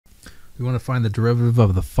We want to find the derivative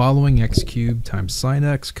of the following: x cubed times sine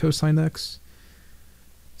x cosine x.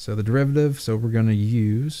 So the derivative, so we're going to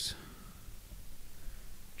use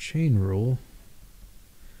chain rule.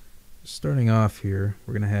 Starting off here,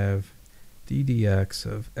 we're going to have d dx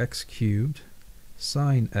of x cubed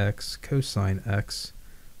sine x cosine x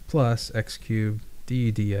plus x cubed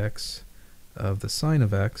d dx of the sine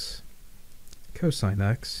of x cosine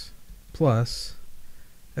x plus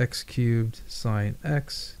x cubed sine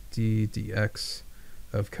x d dx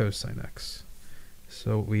of cosine x.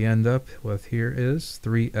 So what we end up with here is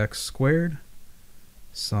 3x squared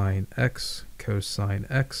sine x cosine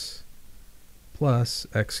x plus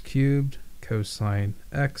x cubed cosine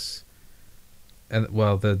x, and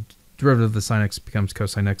well, the derivative of the sine x becomes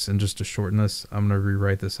cosine x, and just to shorten this, I'm going to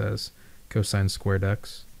rewrite this as cosine squared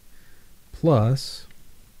x plus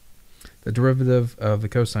the derivative of the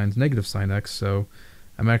cosine's negative sine x, so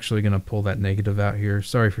I'm actually going to pull that negative out here.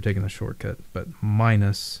 Sorry for taking the shortcut, but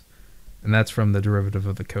minus, and that's from the derivative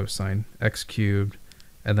of the cosine, x cubed,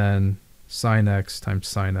 and then sine x times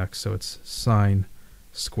sine x, so it's sine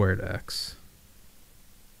squared x.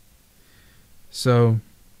 So,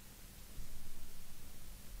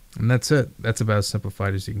 and that's it. That's about as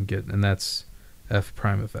simplified as you can get, and that's f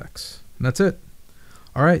prime of x. And that's it.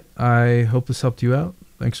 All right, I hope this helped you out.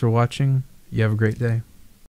 Thanks for watching. You have a great day.